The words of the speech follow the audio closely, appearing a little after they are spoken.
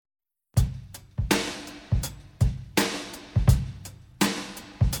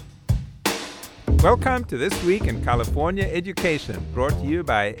Welcome to This Week in California Education, brought to you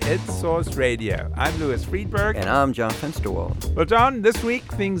by EdSource Radio. I'm Louis Friedberg. And I'm John Fensterwald. Well, John, this week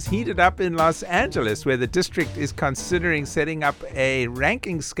things heated up in Los Angeles, where the district is considering setting up a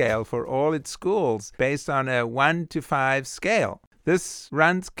ranking scale for all its schools based on a 1 to 5 scale. This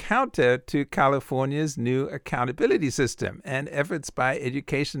runs counter to California's new accountability system and efforts by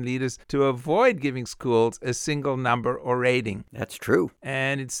education leaders to avoid giving schools a single number or rating. That's true.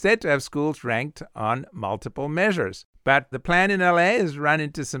 And instead to have schools ranked on multiple measures. But the plan in LA has run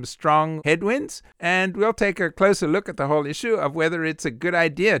into some strong headwinds, and we'll take a closer look at the whole issue of whether it's a good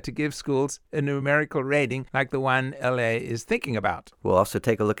idea to give schools a numerical rating like the one LA is thinking about. We'll also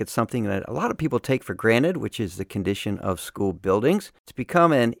take a look at something that a lot of people take for granted, which is the condition of school buildings. It's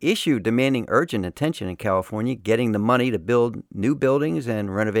become an issue demanding urgent attention in California, getting the money to build new buildings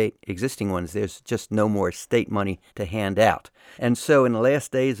and renovate existing ones. There's just no more state money to hand out. And so in the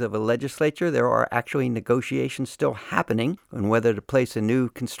last days of a legislature, there are actually negotiations still happening on whether to place a new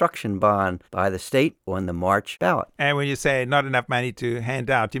construction bond by the state on the March ballot. And when you say not enough money to hand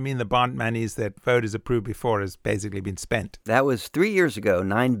out, you mean the bond monies that voters approved before has basically been spent? That was 3 years ago,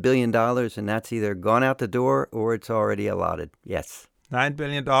 $9 billion, and that's either gone out the door or it's already allotted. Yes. $9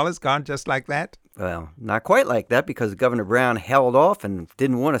 billion gone just like that? Well, not quite like that, because Governor Brown held off and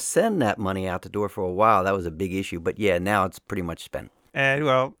didn't want to send that money out the door for a while. That was a big issue. But yeah, now it's pretty much spent. And,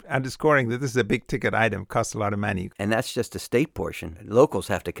 well, underscoring that this is a big-ticket item, costs a lot of money. And that's just the state portion. Locals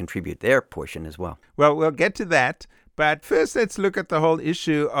have to contribute their portion as well. Well, we'll get to that. But first, let's look at the whole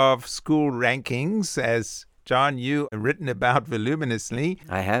issue of school rankings, as John, you have written about voluminously.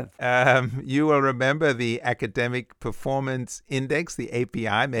 I have. You will remember the Academic Performance Index, the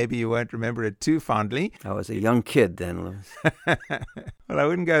API. Maybe you won't remember it too fondly. I was a young kid then, Louis. Well, I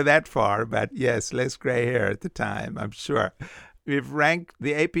wouldn't go that far, but yes, less gray hair at the time, I'm sure.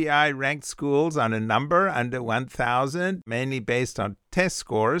 The API ranked schools on a number under 1,000, mainly based on test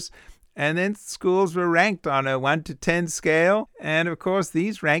scores. And then schools were ranked on a 1 to 10 scale. And of course,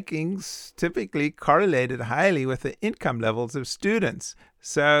 these rankings typically correlated highly with the income levels of students.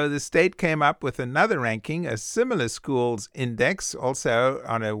 So the state came up with another ranking, a similar schools index, also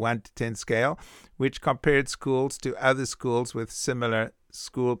on a 1 to 10 scale, which compared schools to other schools with similar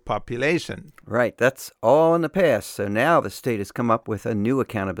school population. Right, that's all in the past. So now the state has come up with a new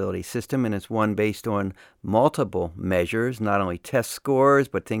accountability system, and it's one based on multiple measures, not only test scores,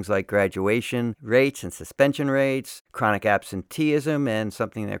 but things like graduation rates and suspension rates, chronic absenteeism, and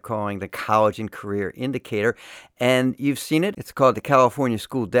something they're calling the College and Career Indicator. And you've seen it. It's called the California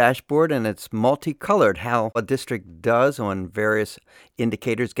School Dashboard, and it's multicolored. How a district does on various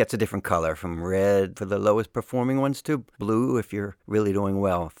indicators gets a different color, from red for the lowest performing ones to blue if you're really doing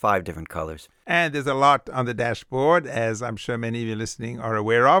well. 5 different colors. And there's a lot on the dashboard, as I'm sure many of you listening are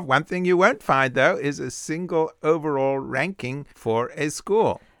aware of. One thing you won't find, though, is a single overall ranking for a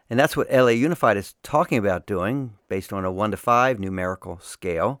school. And that's what LA Unified is talking about doing, based on a 1 to 5 numerical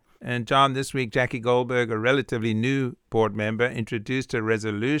scale. And John, this week, Jackie Goldberg, a relatively new board member, introduced a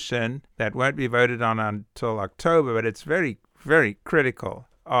resolution that won't be voted on until October, but it's very, very critical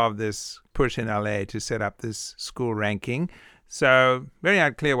of this push in LA to set up this school ranking. So very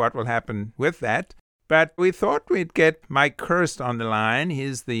unclear what will happen with that. But we thought we'd get Mike Kirst on the line.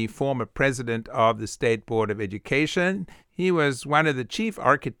 He's the former president of the State Board of Education. He was one of the chief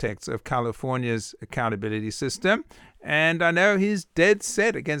architects of California's accountability system. And I know he's dead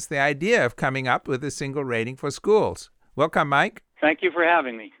set against the idea of coming up with a single rating for schools. Welcome, Mike. Thank you for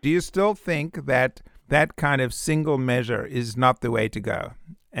having me. Do you still think that that kind of single measure is not the way to go?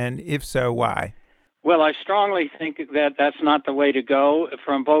 And if so, why? Well, I strongly think that that's not the way to go,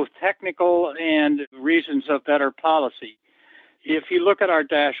 from both technical and reasons of better policy. If you look at our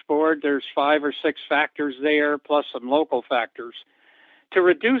dashboard, there's 5 or 6 factors there, plus some local factors. To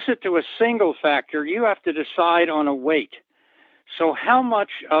reduce it to a single factor, you have to decide on a weight. So how much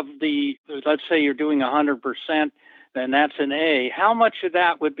of let's say you're doing 100%, then that's an A. How much of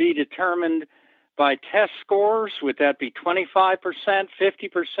that would be determined by test scores? Would that be 25%,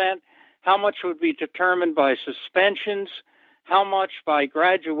 50%? How much would be determined by suspensions? How much by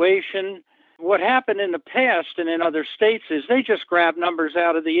graduation? What happened in the past and in other states is they just grab numbers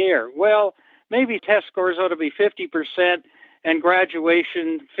out of the air. Well, maybe test scores ought to be 50% and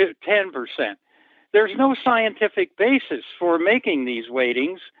graduation 10%. There's no scientific basis for making these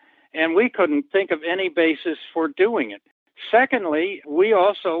weightings, and we couldn't think of any basis for doing it. Secondly, we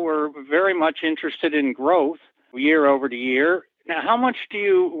also were very much interested in growth year over year. Now, how much do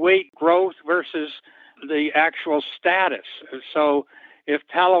you weight growth versus the actual status? So if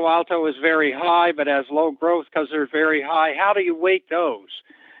Palo Alto is very high but has low growth because they're very high, how do you weight those?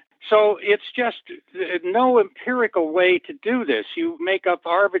 So it's just no empirical way to do this. You make up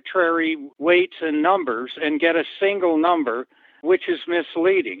arbitrary weights and numbers and get a single number, which is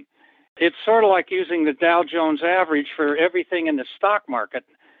misleading. It's sort of like using the Dow Jones average for everything in the stock market.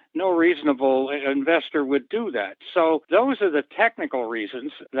 No reasonable investor would do that. So those are the technical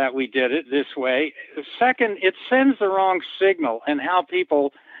reasons that we did it this way. Second, it sends the wrong signal in how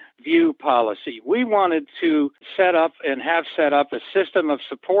people view policy. We wanted to set up a system of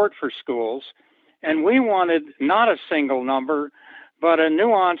support for schools, and we wanted not a single number, but a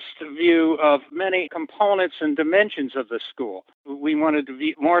nuanced view of many components and dimensions of the school. We wanted to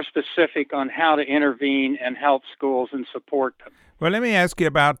be more specific on how to intervene and help schools and support them. Well, let me ask you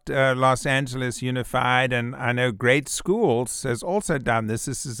about Los Angeles Unified, and I know Great Schools has also done this.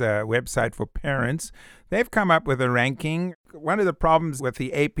 This is a website for parents. They've come up with a ranking. One of the problems with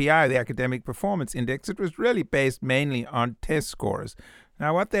the API, the Academic Performance Index, it was really based mainly on test scores.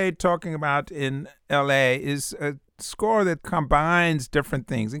 Now, what they're talking about in LA is a score that combines different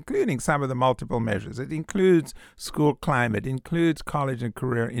things, including some of the multiple measures. It includes school climate, includes college and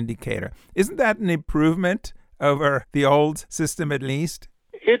career indicator. Isn't that an improvement over the old system at least?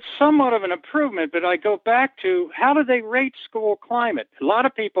 It's somewhat of an improvement, but I go back to how do they rate school climate? A lot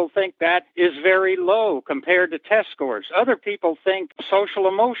of people think that is very low compared to test scores. Other people think social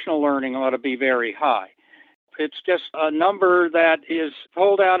emotional learning ought to be very high. It's just a number that is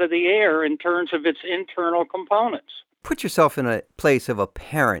pulled out of the air in terms of its internal components. Put yourself in a place of a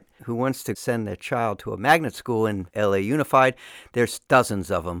parent who wants to send their child to a magnet school in LA Unified. There's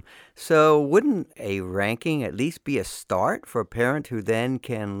dozens of them. So wouldn't a ranking at least be a start for a parent who then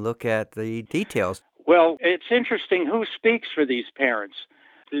can look at the details? Well, it's interesting who speaks for these parents.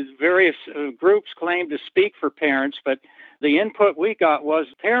 The various groups claim to speak for parents, but the input we got was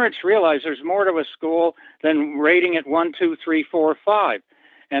parents realize there's more to a school than rating it 1, 2, 3, 4, 5.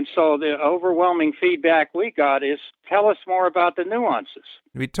 And so the overwhelming feedback we got is, tell us more about the nuances.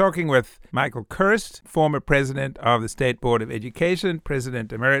 We're talking with Michael Kirst, former president of the State Board of Education,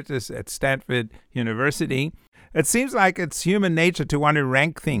 president emeritus at Stanford University. It seems like it's human nature to want to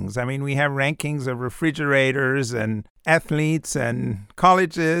rank things. I mean, we have rankings of refrigerators and athletes and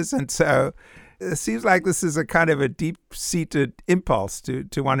colleges, and so it seems like this is a kind of a deep-seated impulse to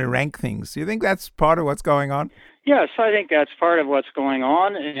want to rank things. Do you think that's part of what's going on? Yes, I think that's part of what's going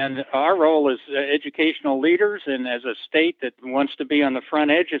on, and our role as educational leaders and as a state that wants to be on the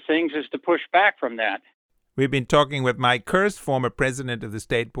front edge of things is to push back from that. We've been talking with Mike Kirst, former president of the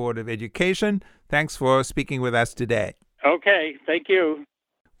State Board of Education. Thanks for speaking with us today. Okay, thank you.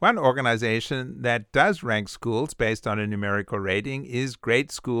 One organization that does rank schools based on a numerical rating is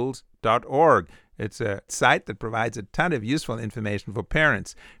greatschools.org. It's a site that provides a ton of useful information for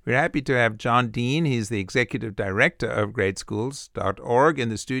parents. We're happy to have John Dean, he's the executive director of greatschools.org, in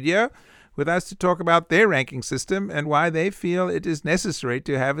the studio with us to talk about their ranking system and why they feel it is necessary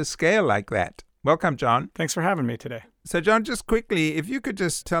to have a scale like that. Welcome, John. Thanks for having me today. So, John, just quickly, if you could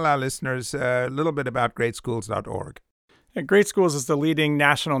just tell our listeners a little bit about greatschools.org. Great Schools is the leading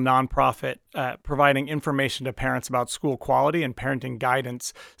national nonprofit providing information to parents about school quality and parenting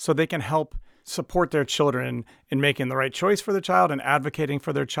guidance so they can help support their children in making the right choice for their child and advocating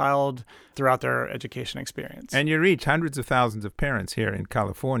for their child throughout their education experience. And you reach hundreds of thousands of parents here in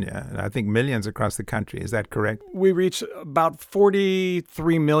California, and I think millions across the country. Is that correct? We reach about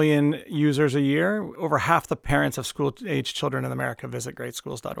 43 million users a year. Over half the parents of school-age children in America visit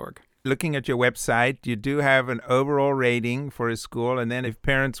greatschools.org. Looking at your website, you do have an overall rating for a school, and then if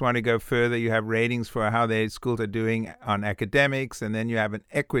parents want to go further, you have ratings for how their schools are doing on academics, and then you have an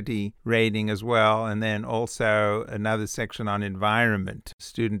equity rating as well, and then also another section on environment,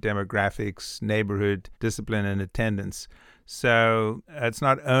 student demographics, neighborhood, discipline, and attendance. So it's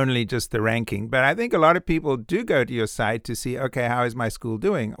not only just the ranking, but I think a lot of people do go to your site to see, okay, how is my school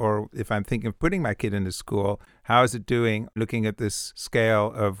doing? Or if I'm thinking of putting my kid into school, how is it doing looking at this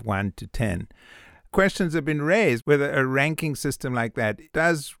scale of 1 to 10? Questions have been raised whether a ranking system like that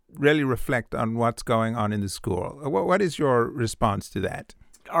does really reflect on what's going on in the school. What is your response to that?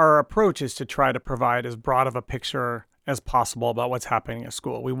 Our approach is to try to provide as broad of a picture as possible about what's happening at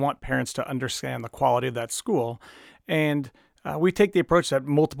school. We want parents to understand the quality of that school. And we take the approach that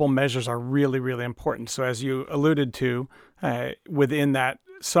multiple measures are really, really important. So as you alluded to, within that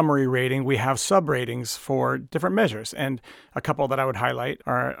summary rating, we have sub-ratings for different measures. And a couple that I would highlight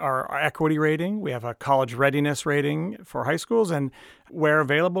are our equity rating. We have a college readiness rating for high schools. And where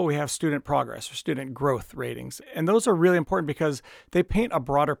available, we have student progress or student growth ratings. And those are really important because they paint a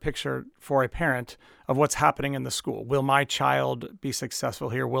broader picture for a parent of what's happening in the school. Will my child be successful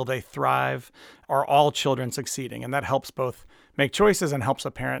here? Will they thrive? Are all children succeeding? And that helps both make choices and helps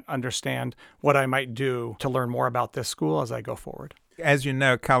a parent understand what I might do to learn more about this school as I go forward. As you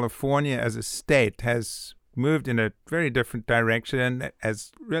know, California as a state has moved in a very different direction,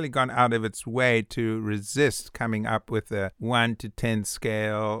 has really gone out of its way to resist coming up with a 1 to 10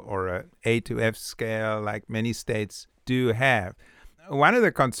 scale or a A to F scale like many states do have. One of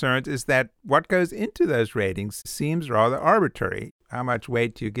the concerns is that what goes into those ratings seems rather arbitrary. How much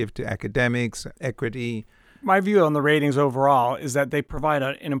weight do you give to academics, equity? My view on the ratings overall is that they provide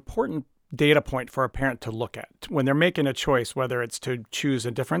an important data point for a parent to look at when they're making a choice, whether it's to choose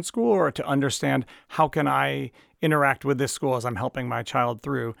a different school or to understand how can I interact with this school as I'm helping my child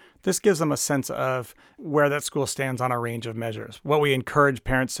through. This gives them a sense of where that school stands on a range of measures. What we encourage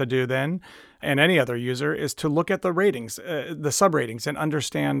parents to do then, and any other user, is to look at the ratings, the sub-ratings, and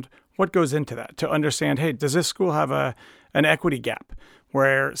understand what goes into that. To understand, hey, does this school have an equity gap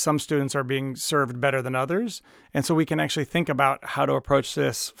where some students are being served better than others? And so we can actually think about how to approach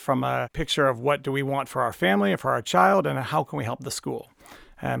this from a picture of what do we want for our family and for our child, and how can we help the school.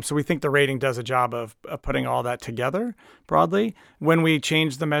 So we think the rating does a job of putting all that together broadly. When we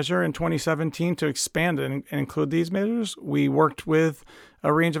changed the measure in 2017 to expand and include these measures, we worked with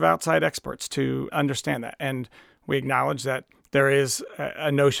a range of outside experts to understand that. And we acknowledge that there is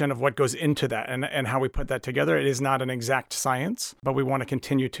a notion of what goes into that and how we put that together. It is not an exact science, but we want to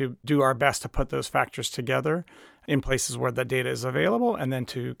continue to do our best to put those factors together in places where the data is available, and then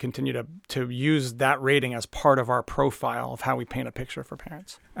to continue to use that rating as part of our profile of how we paint a picture for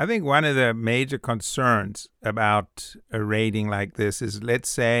parents. I think one of the major concerns about a rating like this is, let's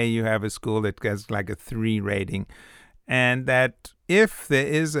say you have a school that gets like a 3 rating, and that if there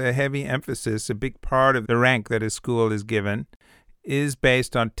is a heavy emphasis, a big part of the rank that a school is given is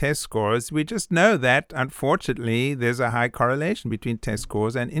based on test scores. We just know that, unfortunately, there's a high correlation between test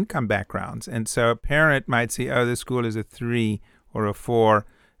scores and income backgrounds. And so a parent might see, oh, the school is a 3 or a 4.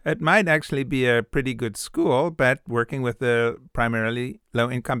 It might actually be a pretty good school, but working with a primarily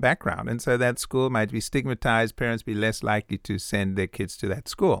low-income background. And so that school might be stigmatized. Parents be less likely to send their kids to that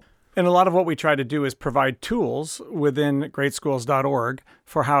school. And a lot of what we try to do is provide tools within greatschools.org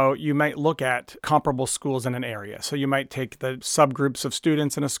for how you might look at comparable schools in an area. So you might take the subgroups of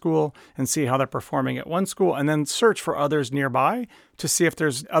students in a school and see how they're performing at one school, and then search for others nearby to see if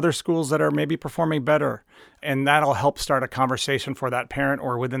there's other schools that are maybe performing better. And that'll help start a conversation for that parent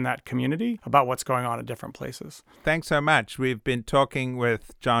or within that community about what's going on at different places. Thanks so much. We've been talking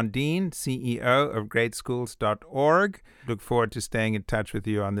with John Dean, CEO of greatschools.org. Look forward to staying in touch with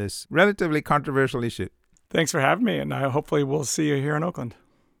you on this relatively controversial issue. Thanks for having me, and hopefully we'll see you here in Oakland.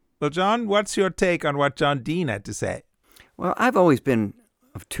 Well, John, what's your take on what John Dean had to say? Well, I've always been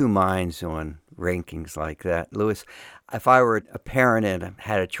of two minds on rankings like that. Louis, if I were a parent and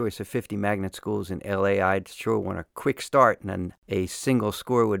had a choice of 50 magnet schools in LA, I'd sure want a quick start, and then a single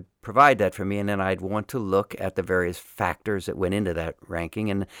score would provide that for me, and then I'd want to look at the various factors that went into that ranking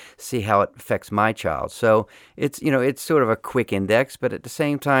and see how it affects my child. So it's sort of a quick index, but at the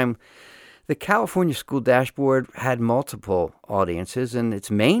same time, the California School Dashboard had multiple audiences, and its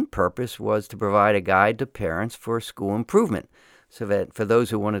main purpose was to provide a guide to parents for school improvement, so that for those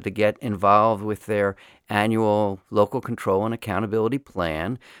who wanted to get involved with their annual local control and accountability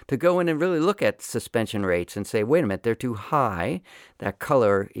plan, to go in and really look at suspension rates and say, wait a minute, they're too high. That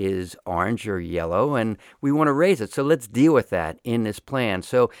color is orange or yellow, and we want to raise it. So let's deal with that in this plan.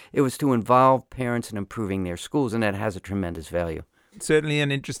 So it was to involve parents in improving their schools, and that has a tremendous value. Certainly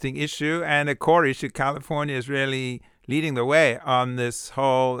an interesting issue and a core issue. California is really leading the way on this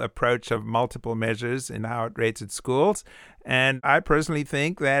whole approach of multiple measures in how it rates its schools. And I personally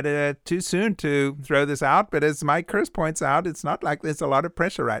think that too soon to throw this out. But as Mike Kurz points out, it's not like there's a lot of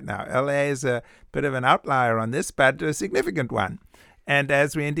pressure right now. LA is a bit of an outlier on this, but a significant one. And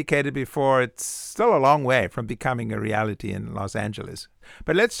as we indicated before, it's still a long way from becoming a reality in Los Angeles.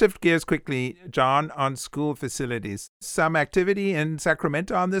 But let's shift gears quickly, John, on school facilities. Some activity in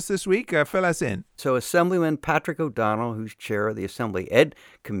Sacramento on this week. Fill us in. So Assemblyman Patrick O'Donnell, who's chair of the Assembly Ed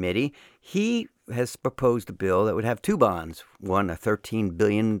Committee, he has proposed a bill that would have 2 bonds. One, a $13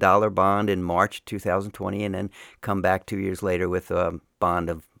 billion bond in March 2020, and then come back 2 years later with a bond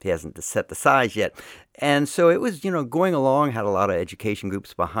of, he hasn't set the size yet. And so it was, going along, had a lot of education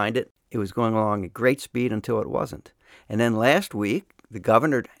groups behind it. It was going along at great speed until it wasn't. And then last week, the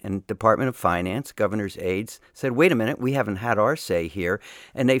governor and Department of Finance, governor's aides, said, wait a minute, we haven't had our say here.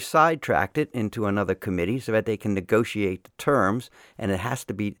 And they've sidetracked it into another committee so that they can negotiate the terms. And it has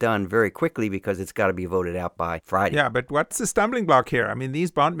to be done very quickly because it's got to be voted out by Friday. Yeah, but what's the stumbling block here? I mean,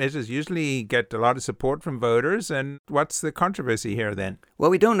 these bond measures usually get a lot of support from voters. And what's the controversy here then?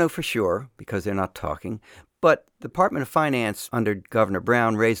 Well, we don't know for sure because they're not talking. But the Department of Finance under Governor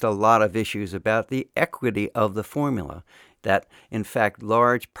Brown raised a lot of issues about the equity of the formula. That, in fact,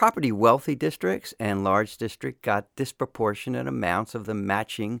 large property wealthy districts and large districts got disproportionate amounts of the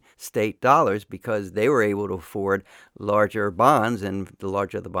matching state dollars because they were able to afford larger bonds, and the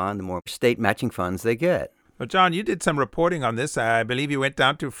larger the bond, the more state matching funds they get. Well, John, you did some reporting on this. I believe you went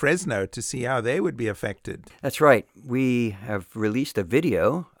down to Fresno to see how they would be affected. That's right. We have released a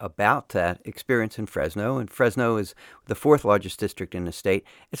video about that experience in Fresno. And Fresno is the fourth largest district in the state.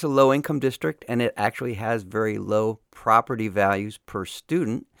 It's a low-income district, and it actually has very low property values per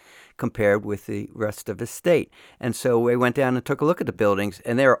student compared with the rest of the state. And so we went down and took a look at the buildings,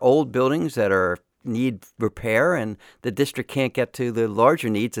 and there are old buildings that need repair, and the district can't get to the larger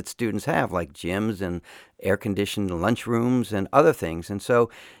needs that students have, like gyms and air-conditioned lunchrooms and other things. And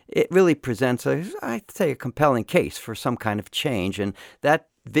so it really presents, I'd say, a compelling case for some kind of change. And that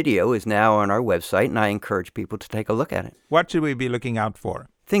video is now on our website, and I encourage people to take a look at it. What should we be looking out for?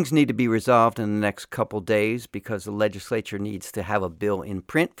 Things need to be resolved in the next couple days because the legislature needs to have a bill in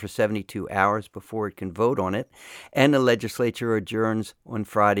print for 72 hours before it can vote on it, and the legislature adjourns on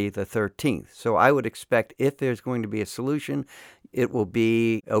Friday the 13th. So I would expect if there's going to be a solution, it will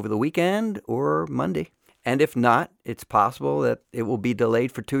be over the weekend or Monday. And if not, it's possible that it will be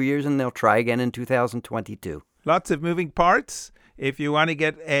delayed for 2 years and they'll try again in 2022. Lots of moving parts. If you want to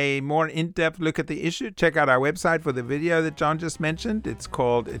get a more in-depth look at the issue, check out our website for the video that John just mentioned. It's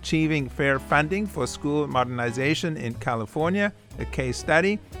called Achieving Fair Funding for School Modernization in California, a case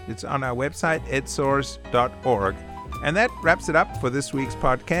study. It's on our website, edsource.org. And that wraps it up for this week's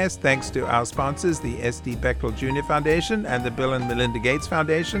podcast. Thanks to our sponsors, the S.D. Bechtel Jr. Foundation and the Bill and Melinda Gates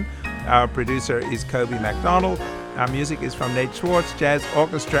Foundation. Our producer is Kobe McDonald. Our music is from Nate Schwartz, Jazz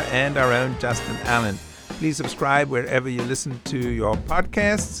Orchestra, and our own Justin Allen. Please subscribe wherever you listen to your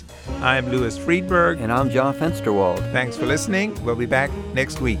podcasts. I'm Louis Friedberg. And I'm John Fensterwald. Thanks for listening. We'll be back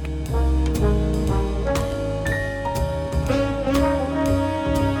next week.